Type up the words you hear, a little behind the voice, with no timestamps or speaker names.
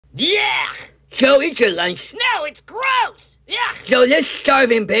Yeah! So eat your lunch. No, it's gross! Yeah! So there's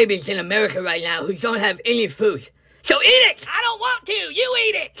starving babies in America right now who don't have any food. So eat it! I don't want to! You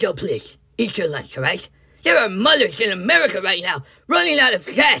eat it! So please, eat your lunch, alright? There are mothers in America right now running out of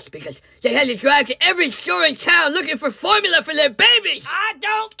gas because they had to drive to every store in town looking for formula for their babies! I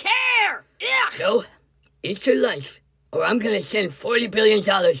don't care! Yeah! So, eat your lunch, or I'm gonna send $40 billion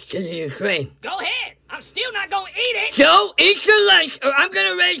to the Ukraine. Go ahead! I'm still not gonna eat it! So, eat your lunch, or I'm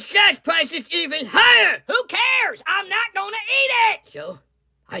gonna raise gas prices even higher! Who cares? I'm not gonna eat it! So,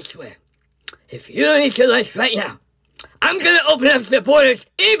 I swear, if you don't eat your lunch right now, I'm gonna open up the borders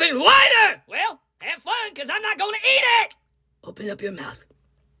even wider! Well, have fun, because I'm not gonna eat it! Open up your mouth,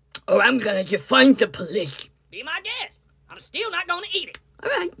 or I'm gonna defund the police. Be my guest. I'm still not gonna eat it.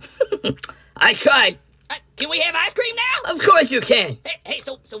 Alright. I tried. Can we have ice cream now? Of course you can. Hey,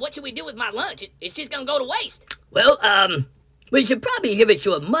 so what should we do with my lunch? It's just gonna go to waste. Well, we should probably give it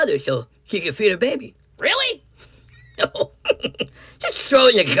to a mother so she can feed her baby. Really? No. Just throw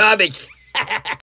it in the garbage.